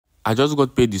I just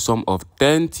got paid the sum of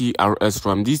 10 TRX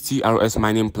from this TRX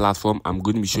mining platform. I'm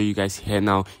going to be showing you guys here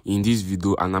now in this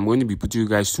video, and I'm going to be putting you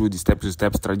guys through the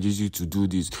step-to-step strategy to do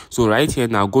this. So right here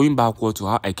now, going backward to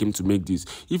how I came to make this.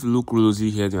 If you look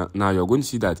closely here now, you're going to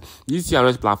see that this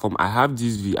TRX platform, I have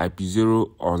this VIP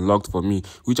 0 unlocked for me,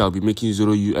 which I'll be making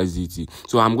 0 USDT.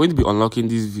 So I'm going to be unlocking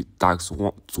this tax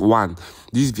 1,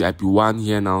 this VIP 1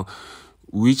 here now,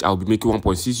 which I'll be making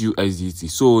 1.6 USDT.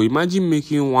 So imagine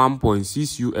making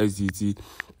 1.6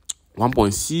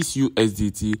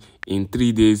 USDT in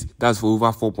 3 days. That's for over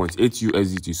 4.8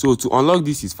 USDT. So to unlock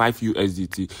this is 5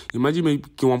 USDT. Imagine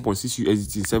making 1.6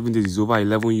 USDT in 7 days is over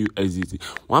 11 USDT.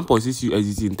 1.6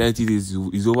 USDT in 30 days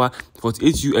is over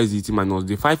 48 USDT minus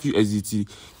the 5 USDT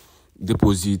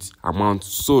deposit amount.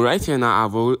 So right here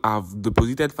now I've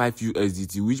deposited 5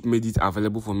 USDT, which made it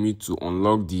available for me to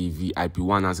unlock the VIP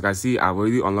 1. As you can see, I've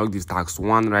already unlocked this tax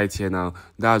 1 right here now.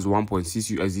 That's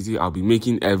 1.6 USDT I'll be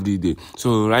making every day.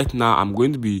 So right now I'm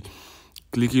going to be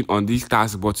clicking on this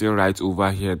tax button right over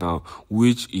here now,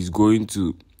 which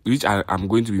I'm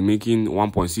going to be making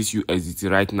 1.6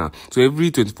 USDT right now. So every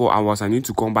 24 hours I need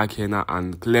to come back here now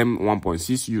and claim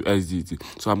 1.6 USDT.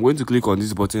 So I'm going to click on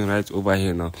this button right over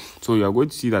here now. So you're going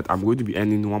to see that I'm going to be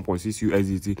earning 1.6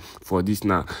 USDT for this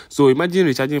now. So imagine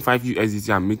recharging 5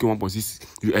 USDT and making 1.6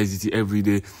 USDT every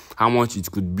day, how much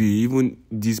it could be. Even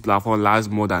this platform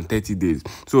lasts more than 30 days.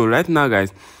 So right now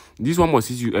guys, this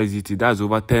 1.6 USDT, that's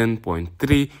over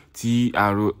 10.3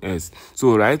 TRX.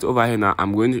 So right over here now,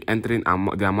 I'm going to enter in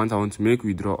the amount I want to make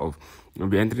withdraw of. I'll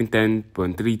be entering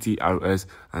 10.3 TRX,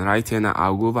 and right here now,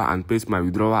 I'll go over and paste my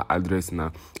withdrawal address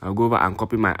now. I'll go over and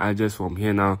copy my address from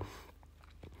here now,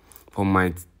 from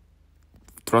my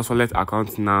Trustwallet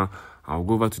account now. I'll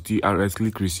go over to TRX,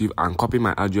 click receive, and copy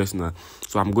my address now.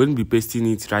 So I'm going to be pasting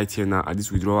it right here now at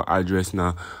this withdrawal address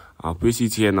now. I'll paste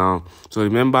it here now. So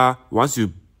remember, once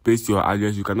you paste your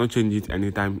address, you cannot change it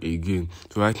anytime again.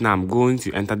 So right now I'm going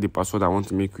to enter the password I want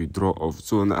to make withdraw of.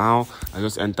 So now I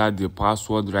just entered the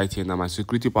password right here now, my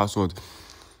security password.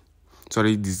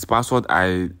 Sorry, this password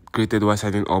I created while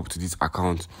signing up to this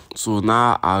account. So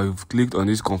now I've clicked on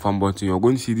this confirm button. You're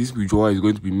going to see this withdrawal is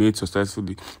going to be made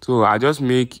successfully. So I just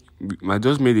made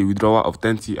a withdrawal of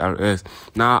 10 TRS.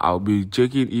 Now I'll be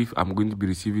checking if I'm going to be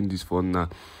receiving this fund now.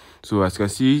 So as you can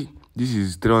see, this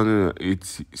is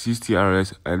 386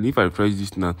 TRS, and if I press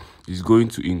this now, it's going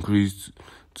to increase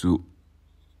to,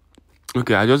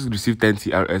 okay, I just received 10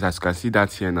 TRS, as you can see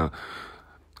that here now.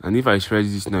 And if I press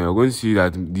this now, you're going to see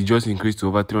that they just increased to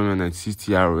over 396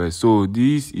 TRS. So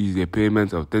this is a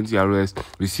payment of 10 TRS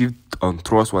received on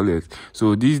Trustwallet.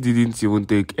 So this didn't even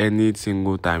take any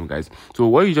single time, guys. So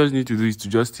what you just need to do is to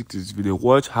just stick to this video,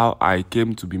 watch how I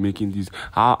came to be making this,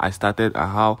 how I started,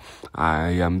 and how I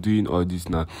am doing all this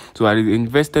now. So I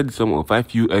invested the sum of 5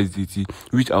 USDT,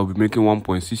 which I'll be making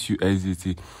 1.6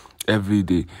 USDT every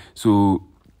day. So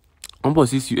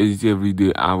 1.6 USDT every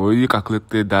day, I've already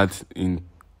calculated that in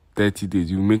 30 days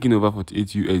you're making over 48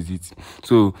 USDT.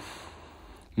 So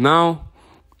now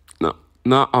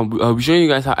I'll be showing you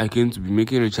guys how I came to be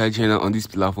making recharge here now on this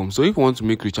platform. So if you want to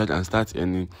make recharge and start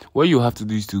earning, what you have to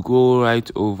do is to go right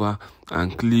over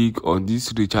and click on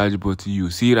this recharge button you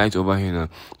see right over here now.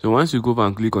 So once you go over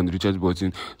and click on the recharge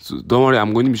button, so don't worry,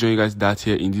 I'm going to be showing you guys that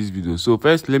here in this video. So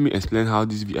first, let me explain how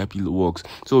this VIP works.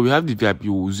 So we have the VIP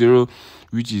 0,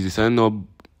 which is the sign up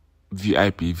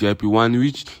VIP 1,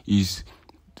 which is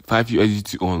 5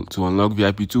 USDT to unlock,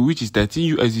 VIP 2, which is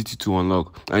 13 USDT to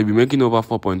unlock, and you'll be making over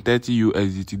 4.30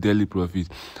 USDT daily profit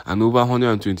and over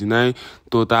 129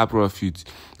 total profit.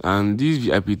 And this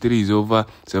VIP 3 is over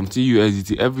 17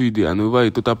 USDT every day and over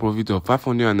a total profit of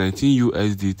 519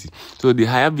 USDT. So the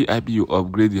higher VIP you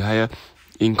upgrade, the higher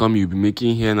income you'll be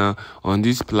making here now on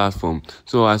this platform.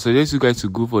 So I suggest you guys to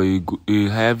go for a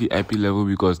higher VIP level,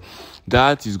 because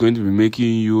that is going to be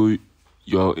making you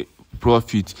your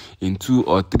profit in 2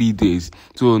 or 3 days.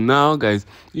 So now guys,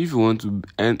 if you want to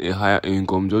earn a higher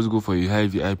income, just go for a high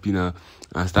VIP now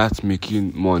and start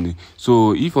making money.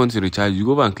 So if you want to recharge, you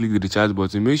go over and click the recharge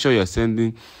button. Make sure you're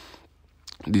sending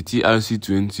the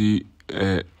TRC20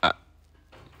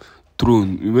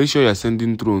 Tron. Make sure you're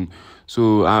sending Tron.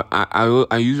 So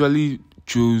I usually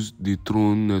choose the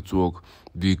Tron network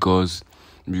because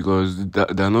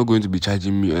they're not going to be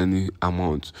charging me any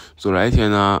amount. So right here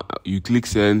now, you click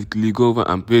send, click over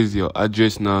and paste your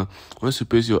address now. Once you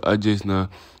paste your address now,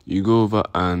 you go over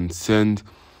and send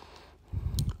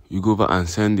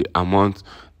the amount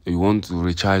you want to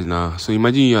recharge now. So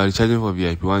imagine you are recharging for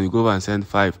VIP 1, you go over and send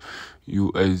 5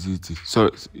 USDT.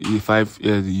 Sorry, 5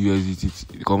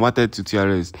 USDT converted to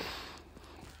TRS.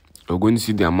 you're going to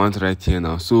see the amount right here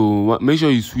now. So make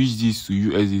sure you switch this to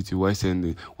USDT while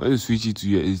sending. When you switch it to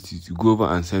USDT, you go over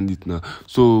and send it now.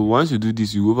 So once you do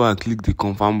this, you go over and click the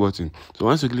confirm button. So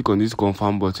once you click on this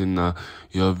confirm button now,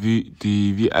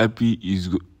 the VIP is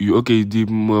the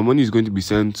money is going to be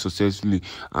sent successfully.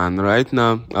 And right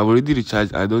now I've already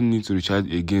recharged. I don't need to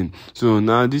recharge again. So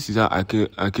now this is how I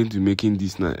came to making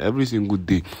this now every single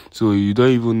day. So you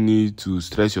don't even need to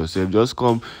stress yourself. Just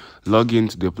come log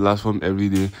into the platform every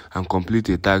day and complete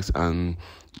a task, and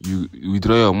you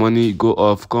withdraw your money, go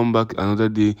off, come back another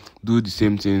day, do the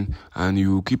same thing, and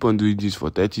you keep on doing this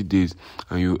for 30 days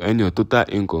and you earn your total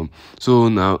income. So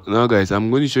now guys,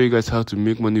 I'm going to show you guys how to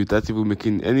make money without even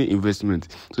making any investment.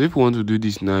 So if you want to do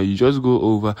this now, you just go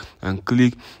over and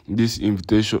click this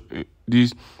invitation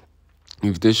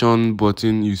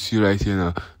button you see right here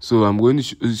now. So I'm going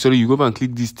to you go over and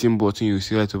click this team button you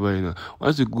see right over here now.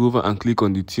 Once you go over and click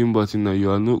on the team button now, you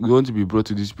are going to be brought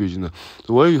to this page now.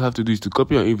 So what you have to do is to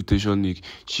copy your invitation link,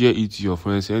 share it to your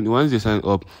friends, and once they sign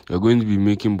up, you're going to be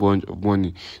making bunch of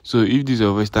money. So if this is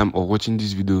your first time or watching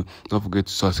this video, don't forget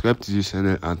to subscribe to this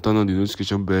channel and turn on the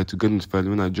notification bell to get notified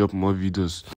when I drop more videos.